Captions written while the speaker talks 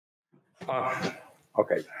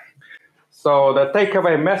Okay. So the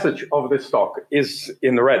takeaway message of this talk is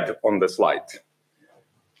in red on the slide.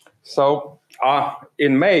 So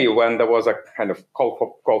in May, when there was a kind of call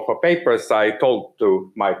for papers, I told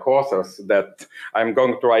to my co-authors that I'm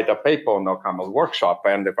going to write a paper on OCaml workshop,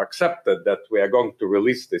 and if accepted, that we are going to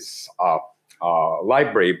release this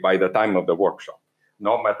library by the time of the workshop,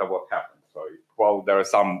 no matter what happens. So, well, there are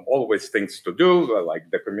some always things to do, like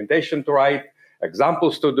documentation to write,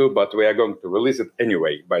 examples to do, but we are going to release it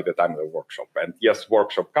anyway by the time of the workshop. And yes,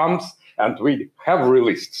 workshop comes, and we have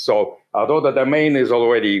released. So although the domain is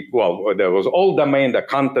already, well, there was old domain, the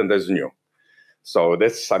content is new. So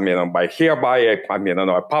this, I mean, by hereby,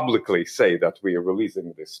 I publicly say that we are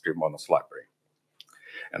releasing this Streamonos library.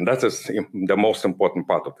 And that is the most important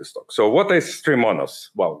part of this talk. So what is Streamonos?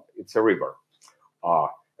 Well, it's a river,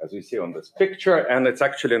 as you see on this picture, and it's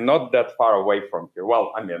actually not that far away from here.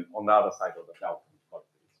 Well, I mean, on the other side of the mountain, but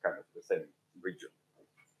it's kind of the same region.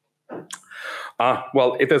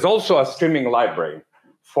 Well, it is also a streaming library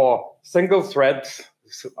for single threads,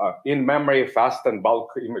 in-memory, fast and bulk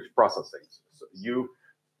image processing. So you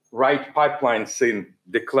write pipelines in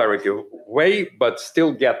declarative way, but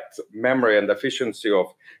still get memory and efficiency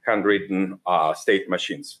of handwritten state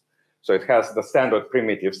machines. So it has the standard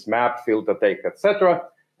primitives, map, filter, take, etc.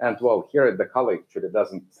 And well, here the color actually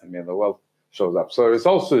doesn't, shows up. So it's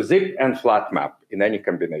also zip and flatmap in any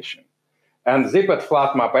combination. And zip and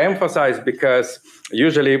flatmap I emphasize because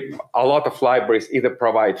usually a lot of libraries either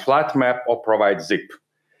provide flatmap or provide zip,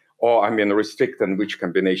 or restrict in which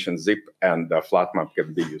combination zip and flatmap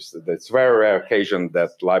can be used. It's very rare occasion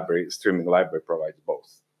that streaming library provides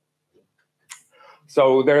both.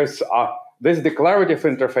 So there's this declarative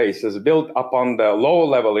interface is built upon the lower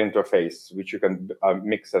level interface, which you can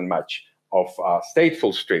mix and match of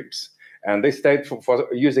stateful streams. And this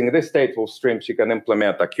using this stateful streams, you can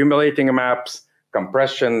implement accumulating maps,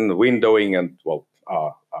 compression, windowing, and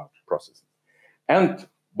processing. And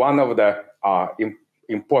one of the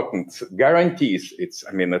important guarantees, it's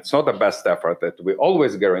not the best effort that we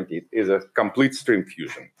always guarantee, is a complete stream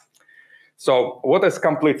fusion. So what is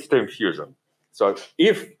complete stream fusion? So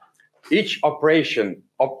if each operation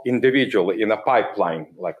individually in a pipeline,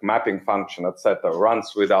 like mapping function, etc.,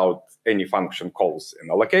 runs without any function calls and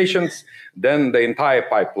allocations, then the entire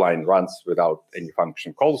pipeline runs without any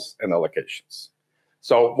function calls and allocations.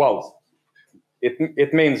 So, well,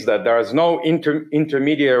 it means that there is no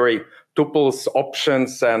intermediary tuples,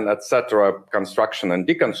 options, and etc. construction and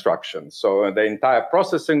deconstruction. So the entire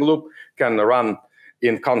processing loop can run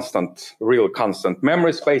in real constant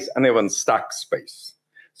memory space and even stack space.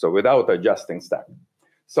 So without adjusting stack.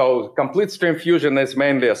 So complete stream fusion is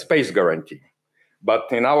mainly a space guarantee.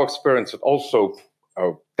 But in our experience, it also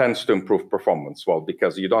tends to improve performance, well,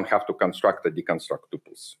 because you don't have to construct and deconstruct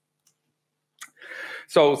tuples.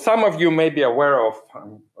 So some of you may be aware of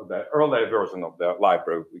the earlier version of the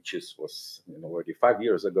library, which was already 5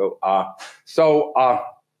 years ago. As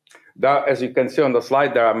you can see on the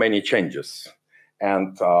slide, there are many changes.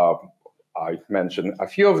 And I mentioned a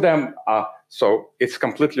few of them. So it's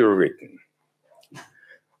completely rewritten.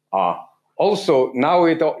 Also, now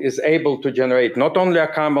it is able to generate not only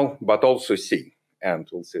OCaml, but also C. And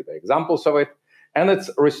we'll see the examples of it. And it's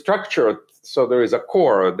restructured, so there is a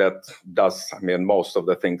core that does, most of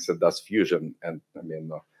the things that does fusion and,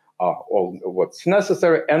 all what's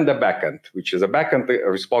necessary, and the backend, which is a backend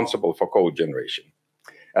responsible for code generation.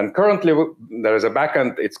 And currently, there is a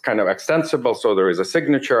backend, it's kind of extensible, so there is a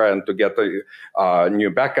signature, and to get a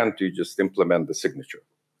new backend, you just implement the signature.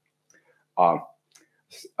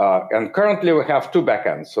 And currently, we have two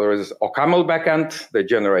backends. So there is OCaml backend that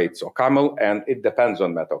generates OCaml, and it depends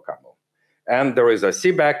on MetaOCaml. And there is a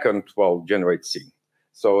C backend, well, generates C.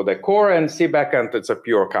 So the core and C backend, it's a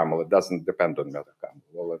pure OCaml. It doesn't depend on MetaOCaml.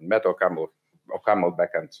 Well, in MetaOCaml, OCaml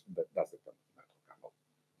backend, that does depend on MetaOCaml.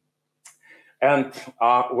 And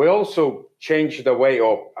we also changed the way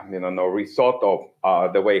of, rethought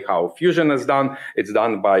of the way how fusion is done. It's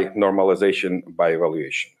done by normalization by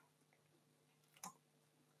evaluation.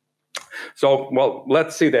 So, well,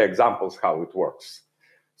 let's see the examples how it works.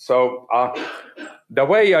 So the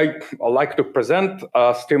way I like to present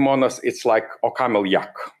Streamonos, it's like OCaml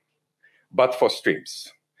YAC, but for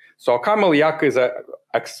streams. So OCaml YAC is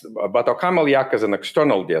OCaml YAC is an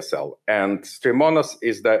external DSL, and Streamonos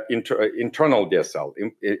is the internal DSL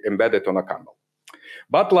embedded on OCaml.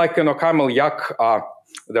 But like in OCaml YAC,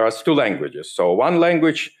 there are two languages. So one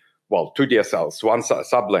language, well, two DSLs, one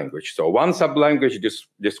sub-language. So one sub-language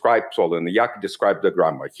describes, well, in the YAC describes the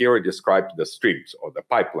grammar. Here it describes the streams or the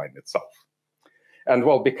pipeline itself. And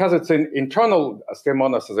well, because it's an internal,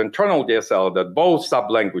 Streamonos is internal DSL, that both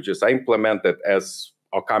sub-languages are implemented as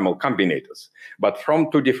OCaml combinators, but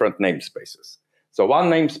from two different namespaces. So one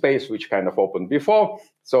namespace, which kind of opened before,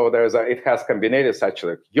 so it has combinators such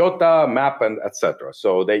like IOTA, map, and etc.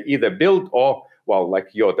 So they either build or, well, like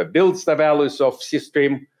IOTA builds the values of C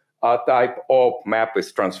stream type, or map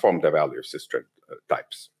is transformed the value of C stream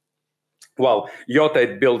types. Well, IOTA,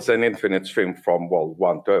 it builds an infinite stream from, well,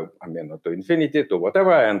 1 to, to infinity to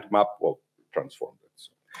whatever, and map will transform it.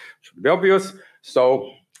 So it should be obvious.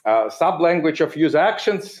 So sub-language of user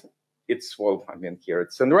actions, it's, well, here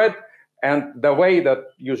it's in red. And the way that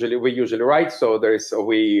we usually write, so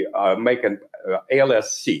we make an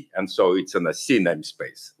ALS C, and so it's in a C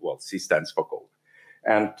namespace. Well, C stands for code,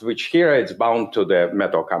 and which here it's bound to the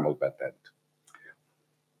OCaml backend.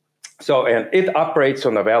 So, and it operates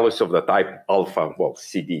on the values of the type alpha, well,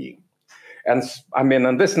 CD. And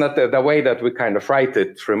and this not the way that we kind of write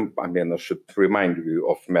it. I should remind you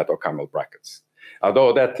of OCaml brackets,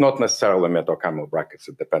 although that's not necessarily OCaml brackets.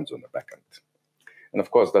 It depends on the backend. And of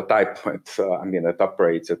course, the type,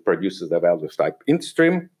 it produces the value of type int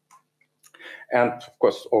stream. And of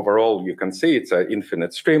course, overall, you can see it's an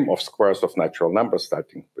infinite stream of squares of natural numbers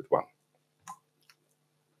starting with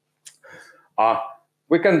 1.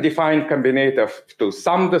 We can define combinator to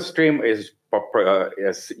sum the stream is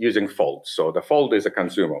using fold. So the fold is a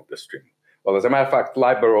consumer of the stream. Well, as a matter of fact,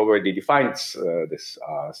 library already defines this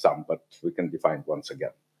sum, but we can define it once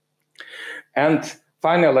again. And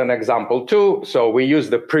finally, an example 2. So we use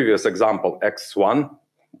the previous example x1,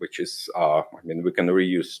 which is, we can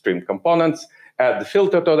reuse stream components, add the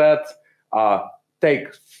filter to that,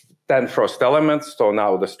 take 10 first elements. So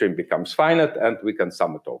now the stream becomes finite, and we can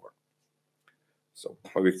sum it over. So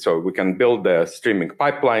we can build the streaming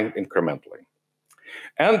pipeline incrementally.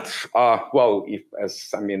 And well,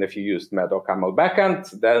 if you use OCaml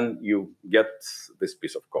backend, then you get this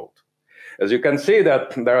piece of code. As you can see,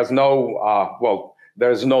 that there is no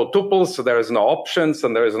there is no tuples, there is no options,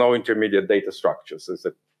 and there is no intermediate data structures. It's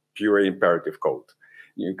a pure imperative code.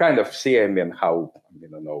 You kind of see, how it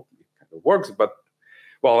kind of works, but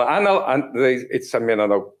well, it's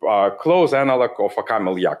a close analog of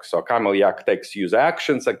OCaml YAC. So OCaml YAC takes user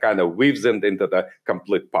actions and kind of weaves it into the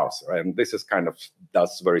complete parser, and this is kind of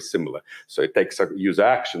does very similar. So it takes user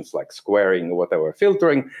actions like squaring, whatever,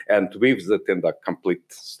 filtering, and weaves it in the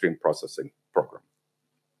complete stream processing program.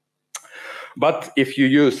 But if you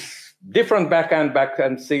use different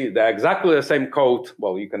backend C, they're exactly the same code.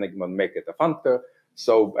 Well, you can even make it a functor.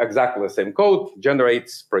 So exactly the same code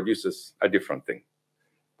produces a different thing,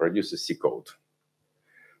 produces C code,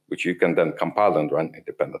 which you can then compile and run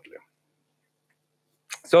independently.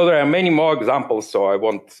 So there are many more examples, so I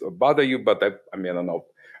won't bother you, but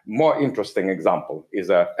more interesting example is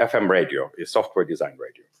a FM radio, a software design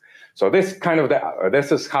radio. So this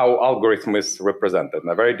this is how algorithm is represented in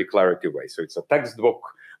a very declarative way. So it's a textbook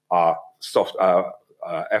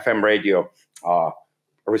FM radio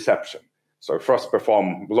reception. So first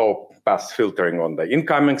perform low pass filtering on the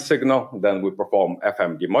incoming signal, then we perform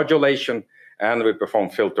FM demodulation, and we perform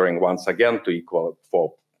filtering once again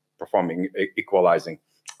for equalizing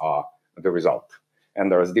the result. And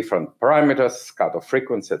there's different parameters, cutoff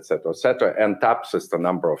frequency, et cetera, and taps is the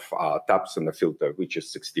number of taps in the filter, which is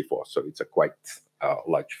 64. So it's a quite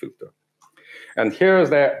large filter. And here is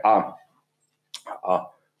the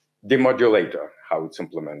demodulator, how it's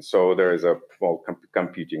implemented. So there is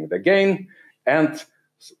computing the gain, and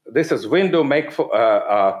this is window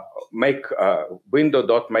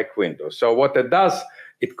window. So what it does,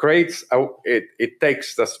 it creates it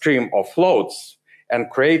takes the stream of floats and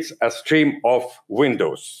creates a stream of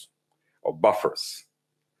windows, or buffers.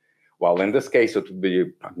 Well, in this case, it would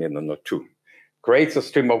be, two. Creates a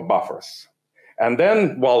stream of buffers. And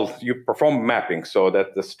then, well, you perform mapping so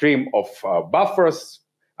that the stream of buffers,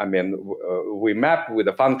 we map with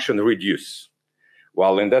the function reduce.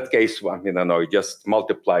 Well, in that case, it just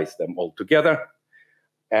multiplies them all together.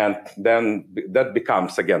 And then that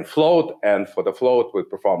becomes, again, float. And for the float, we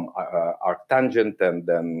perform arctangent and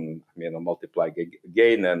then, multiply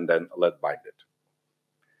gain and then let bind it.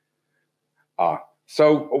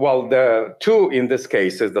 So, well, the 2 in this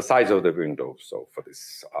case is the size of the window. So for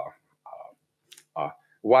this,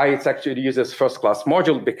 why it actually uses first-class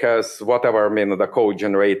module, because whatever the code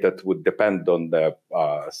generated would depend on the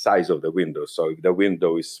size of the window. So if the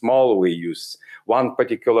window is small, we use one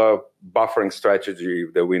particular buffering strategy.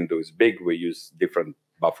 If the window is big, we use different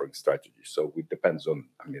buffering strategies. So it depends on,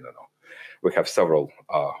 we have several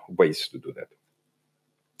ways to do that.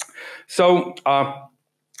 So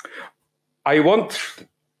I want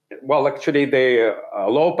well, actually, the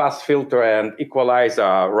low-pass filter and equalizer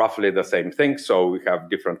are roughly the same thing. So we have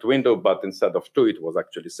different window, but instead of 2, it was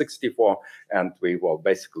actually 64, and we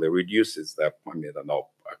basically reduces the, I don't know,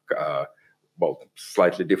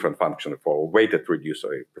 slightly different function for weighted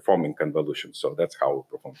reducer performing convolution. So that's how we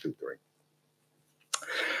perform filtering.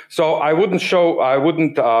 So I wouldn't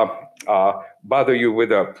bother you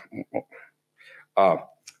with a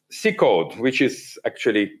C code, which is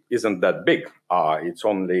actually isn't that big. It's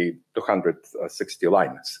only 260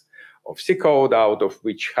 lines of C code, out of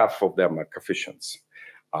which half of them are coefficients.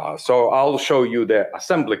 So I'll show you the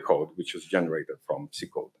assembly code, which is generated from C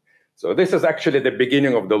code. So this is actually the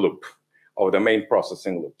beginning of the loop, of the main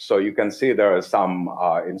processing loop. So you can see there are some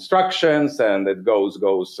instructions, and it goes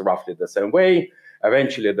roughly the same way.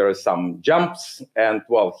 Eventually, there are some jumps, and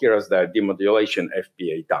well, here's the demodulation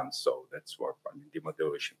FPA done. So that's what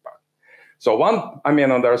demodulation part. So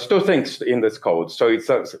there's two things in this code. So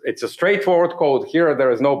it's a straightforward code. Here,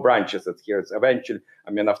 there is no branches. Here's eventually,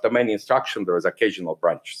 after many instructions, there is occasional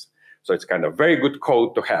branches. So it's kind of very good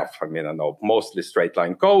code to have. Mostly straight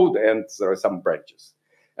line code, and there are some branches.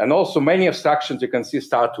 And also many instructions you can see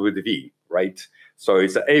start with V, right? So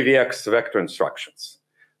it's AVX vector instructions.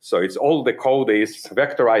 So it's all the code is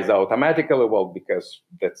vectorized automatically, well, because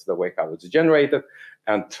that's the way how it's generated.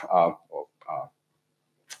 And so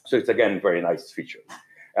it's, again, very nice feature.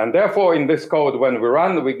 And therefore, in this code, when we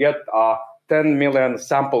run, we get 10 million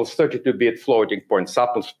samples, 32-bit floating point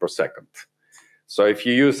samples per second. So if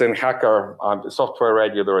you use in Hacker software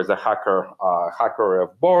ready, there is a Hacker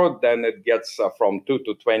board, then it gets from 2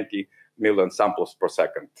 to 20 million samples per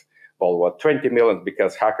second. Well, 20 million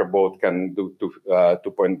because Hacker board can do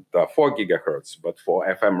 2.4 gigahertz, but for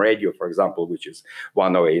FM radio, for example, which is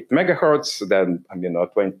 108 megahertz, then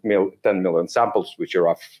 10 million samples, which are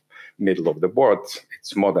off middle of the board,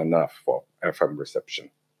 it's more than enough for FM reception.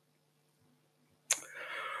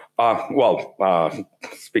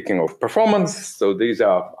 Speaking of performance, so these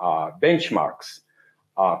are benchmarks.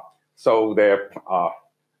 So they're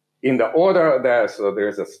in the order there, so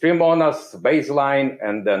there's a streamonas, baseline,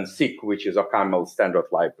 and then SIG, which is OCaml standard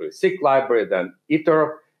library. SIG library, then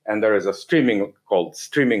ITER, and there is a streaming called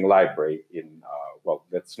streaming library in,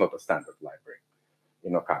 that's not a standard library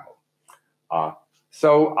in OCaml.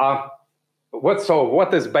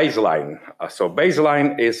 What is baseline? So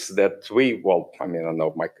baseline is that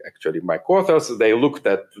my co-authors, they looked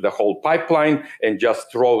at the whole pipeline and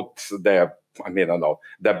just wrote the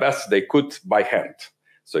best they could by hand.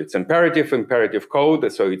 So it's imperative code,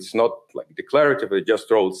 so it's not like declarative, they just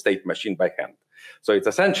wrote state machine by hand. So it's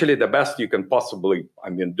essentially the best you can possibly,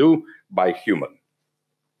 do by human.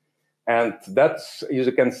 And that's, as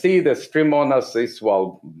you can see, the streamonas is,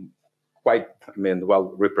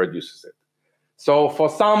 reproduces it. So for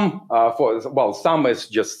some, some is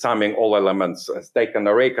just summing all elements, take an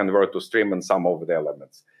array, convert to stream, and sum over the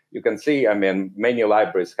elements. You can see, many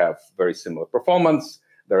libraries have very similar performance.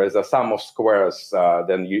 There is a sum of squares,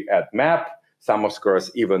 then you add map, sum of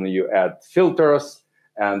squares, even you add filters,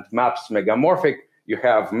 and maps megamorphic. You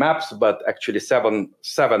have maps, but actually seven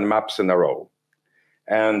maps in a row.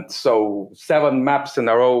 And so 7 maps in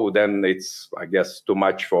a row, then it's, I guess, too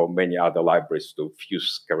much for many other libraries to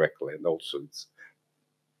fuse correctly. And also it's,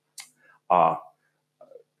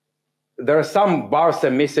 there are some bars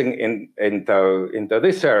are missing into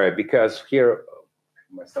this area, because here,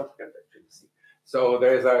 myself can't actually see. So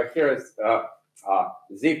there's here is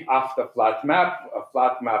zip after flat map, a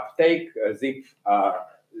flat map take, a zip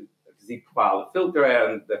file filter,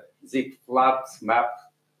 and zip flat map,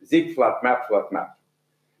 flat map.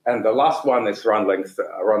 And the last one is run length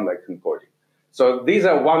encoding. So these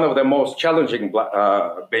are one of the most challenging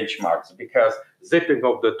benchmarks, because zipping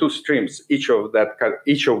of the 2 streams, each of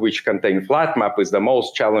which contain flat map, is the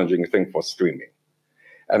most challenging thing for streaming.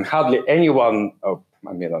 And hardly anyone,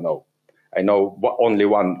 I know only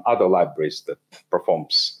one other library that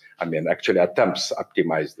performs, actually attempts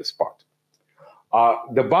optimize this part.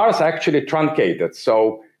 The bars are actually truncated.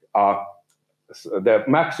 So the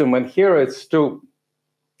maximum here is 2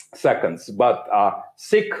 seconds, but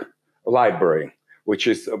SIG library, which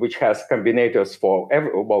has combinators for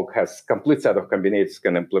has complete set of combinators,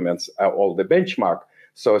 can implement all the benchmark.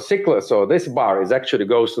 So this bar is actually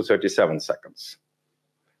goes to 37 seconds.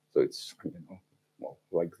 So it's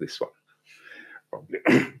like this one, probably.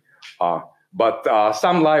 But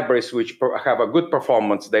some libraries which have a good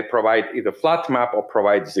performance, they provide either flat map or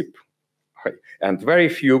provide zip, right? And very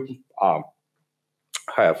few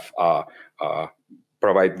have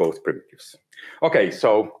provide both primitives. Okay,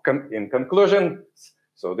 so in conclusion,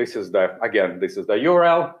 so this is the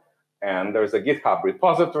URL, and there's a GitHub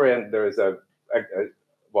repository, and there is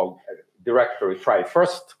directory try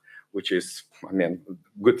first, which is, I mean,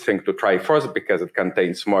 good thing to try first because it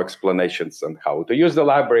contains more explanations on how to use the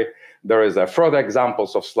library. There is further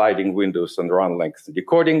examples of sliding windows and run length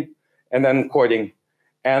decoding and then encoding.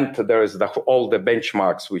 And there is all the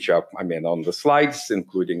benchmarks, which are, I mean, on the slides,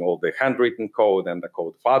 including all the handwritten code and the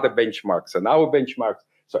code for other benchmarks and our benchmarks.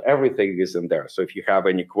 So everything is in there. So if you have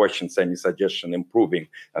any questions, any suggestion, improving,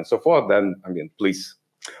 and so forth, then, I mean, please.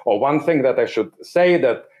 Or one thing that I should say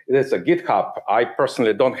that it is a GitHub. I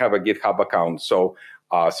personally don't have a GitHub account. So,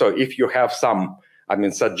 so if you have some, I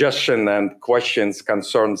mean, suggestion and questions,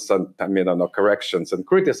 concerns, and I mean, corrections and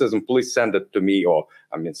criticism, please send it to me, or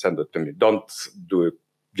I mean, send it to me. Don't do it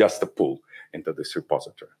just a pull into this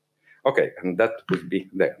repository. Okay, and that would be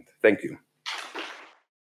the end. Thank you.